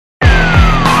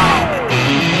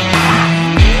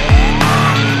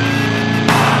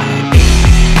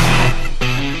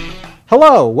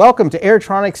Hello, welcome to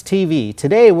Airtronics TV.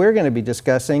 Today we're going to be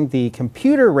discussing the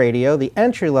computer radio, the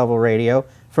entry-level radio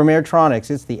from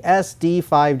Airtronics. It's the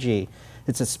SD-5G.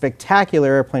 It's a spectacular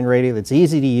airplane radio that's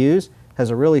easy to use, has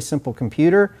a really simple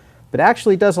computer, but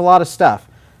actually does a lot of stuff.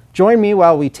 Join me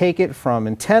while we take it from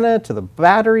antenna to the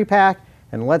battery pack,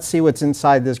 and let's see what's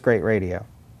inside this great radio.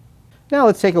 Now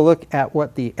let's take a look at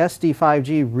what the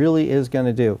SD-5G really is going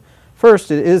to do.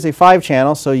 First, it is a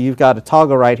 5-channel, so you've got a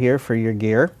toggle right here for your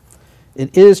gear.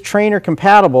 It is trainer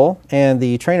compatible, and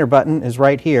the trainer button is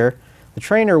right here. The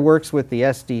trainer works with the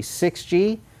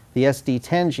SD-6G, the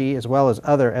SD-10G, as well as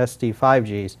other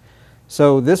SD-5Gs.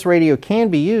 So this radio can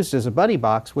be used as a buddy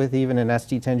box with even an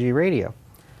SD-10G radio.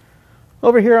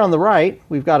 Over here on the right,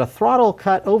 we've got a throttle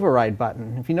cut override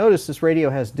button. If you notice, this radio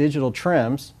has digital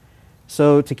trims.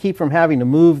 So to keep from having to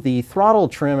move the throttle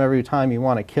trim every time you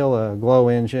want to kill a glow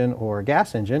engine or a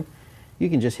gas engine, you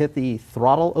can just hit the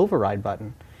throttle override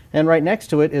button. And right next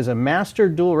to it is a master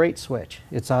dual rate switch.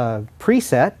 It's a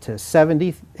preset to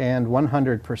 70 and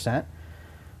 100%.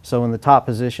 So in the top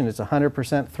position it's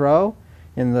 100% throw.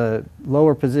 In the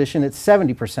lower position it's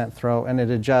 70% throw, and it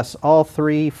adjusts all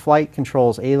three flight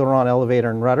controls, aileron, elevator,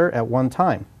 and rudder at one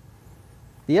time.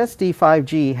 The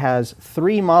SD-5G has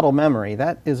 3 model memory.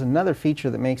 That is another feature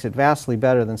that makes it vastly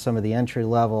better than some of the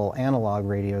entry-level analog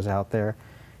radios out there.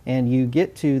 And you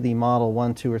get to the model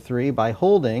 1, 2, or 3 by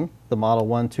holding the model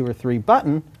 1, 2, or 3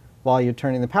 button while you're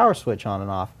turning the power switch on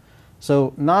and off.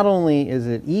 So not only is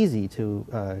it easy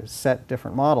to set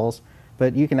different models,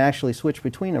 but you can actually switch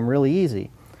between them really easy.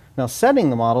 Now,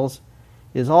 setting the models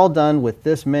is all done with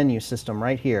this menu system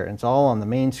right here. It's all on the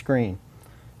main screen.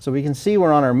 So we can see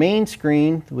we're on our main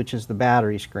screen, which is the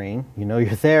battery screen. You know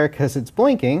you're there because it's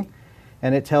blinking,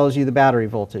 and it tells you the battery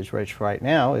voltage, which right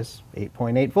now is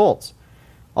 8.8 volts.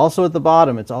 Also at the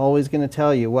bottom, it's always going to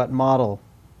tell you what model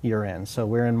you're in. So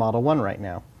we're in Model 1 right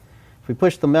now. If we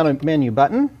push the menu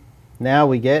button, now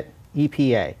we get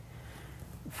EPA.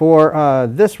 For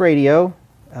this radio,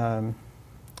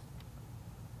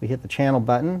 we hit the channel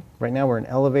button. Right now we're in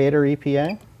elevator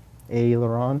EPA,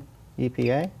 aileron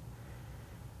EPA.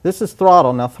 This is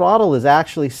throttle. Now throttle is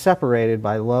actually separated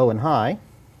by low and high.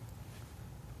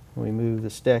 When we move the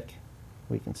stick,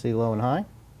 we can see low and high.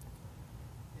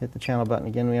 Hit the channel button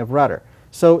again, we have rudder.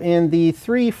 So in the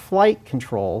 3 flight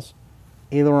controls,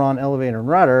 aileron, elevator, and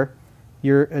rudder,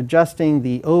 you're adjusting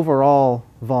the overall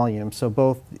volume, so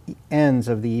both ends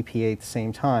of the EPA at the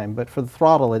same time. But for the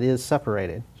throttle, it is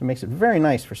separated. So it makes it very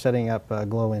nice for setting up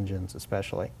glow engines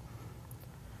especially.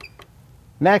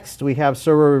 Next, we have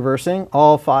servo reversing.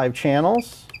 All 5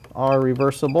 channels are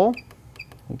reversible.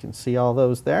 You can see all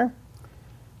those there.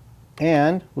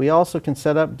 And we also can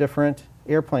set up different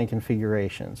airplane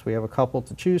configurations. We have a couple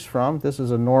to choose from. This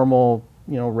is a normal,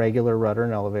 regular rudder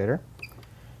and elevator.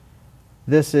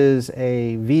 This is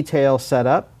a V-tail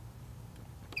setup.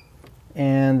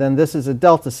 And then this is a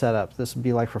delta setup. This would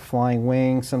be like for flying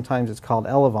wings. Sometimes it's called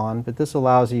elevon, but this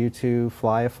allows you to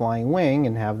fly a flying wing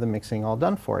and have the mixing all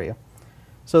done for you.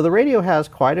 So the radio has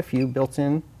quite a few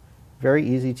built-in, very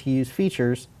easy to use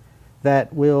features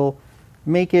that will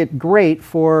make it great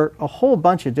for a whole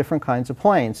bunch of different kinds of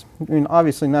planes. I mean,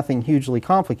 obviously nothing hugely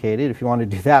complicated. If you want to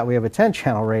do that, we have a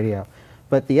 10-channel radio.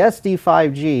 But the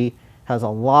SD-5G has a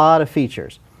lot of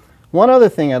features. One other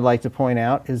thing I'd like to point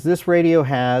out is this radio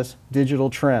has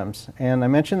digital trims. And I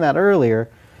mentioned that earlier.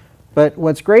 But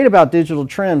what's great about digital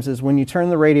trims is when you turn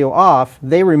the radio off,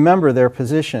 they remember their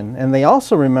position. And they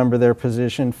also remember their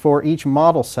position for each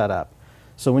model setup.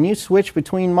 So when you switch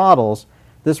between models,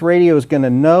 this radio is going to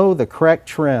know the correct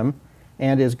trim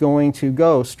and is going to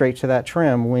go straight to that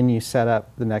trim when you set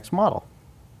up the next model.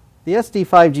 The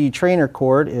SD-5G trainer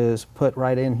cord is put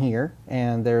right in here,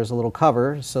 and there's a little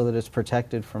cover so that it's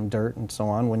protected from dirt and so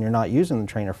on when you're not using the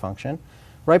trainer function.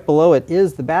 Right below it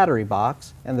is the battery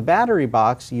box, and the battery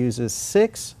box uses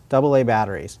 6 AA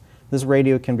batteries. This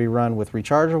radio can be run with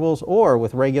rechargeables or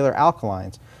with regular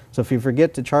alkalines. So if you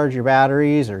forget to charge your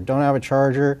batteries or don't have a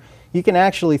charger, you can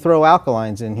actually throw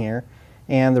alkalines in here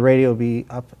and the radio will be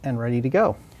up and ready to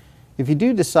go. If you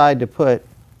do decide to put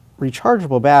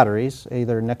rechargeable batteries,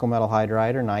 either nickel metal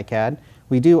hydride or NiCad,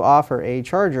 we do offer a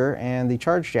charger, and the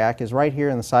charge jack is right here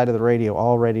in the side of the radio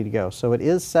all ready to go. So it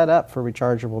is set up for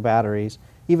rechargeable batteries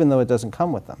even though it doesn't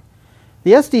come with them.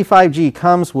 The SD-5G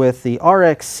comes with the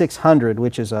RX600,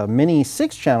 which is a mini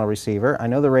 6-channel receiver. I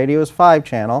know the radio is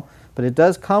 5-channel, but it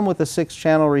does come with a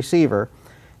 6-channel receiver.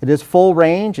 It is full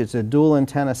range. It's a dual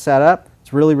antenna setup.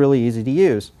 It's really, really easy to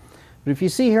use. But if you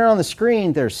see here on the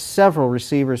screen, there's several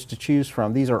receivers to choose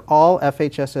from. These are all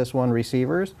FHSS-1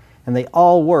 receivers, and they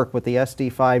all work with the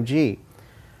SD-5G.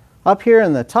 Up here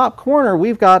in the top corner,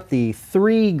 we've got the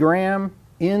 3-gram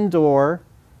indoor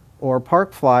or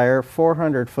park flyer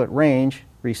 400-foot range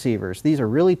receivers. These are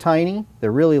really tiny,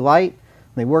 they're really light,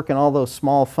 and they work in all those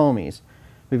small foamies.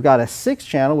 We've got a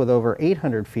 6-channel with over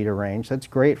 800 feet of range. That's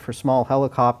great for small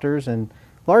helicopters and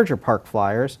larger park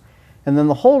flyers. And then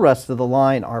the whole rest of the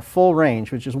line are full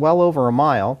range, which is well over a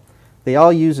mile. They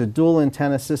all use a dual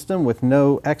antenna system with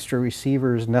no extra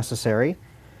receivers necessary.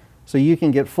 So you can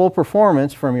get full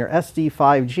performance from your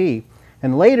SD-5G.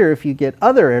 And later, if you get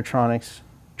other Airtronics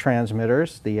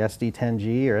transmitters, the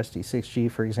SD-10G or SD-6G,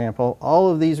 for example, all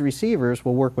of these receivers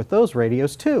will work with those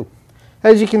radios too.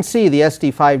 As you can see, the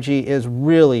SD-5G is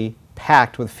really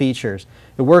packed with features.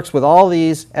 It works with all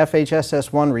these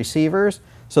FHSS-1 receivers,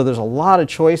 so there's a lot of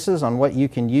choices on what you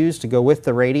can use to go with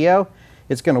the radio.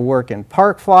 It's going to work in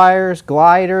park flyers,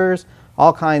 gliders,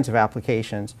 all kinds of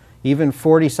applications, even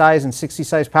 40-size and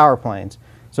 60-size power planes.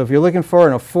 So if you're looking for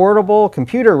an affordable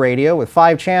computer radio with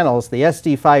 5 channels, the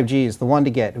SD-5G is the one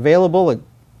to get. Available at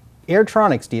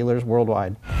Airtronics dealers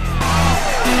worldwide.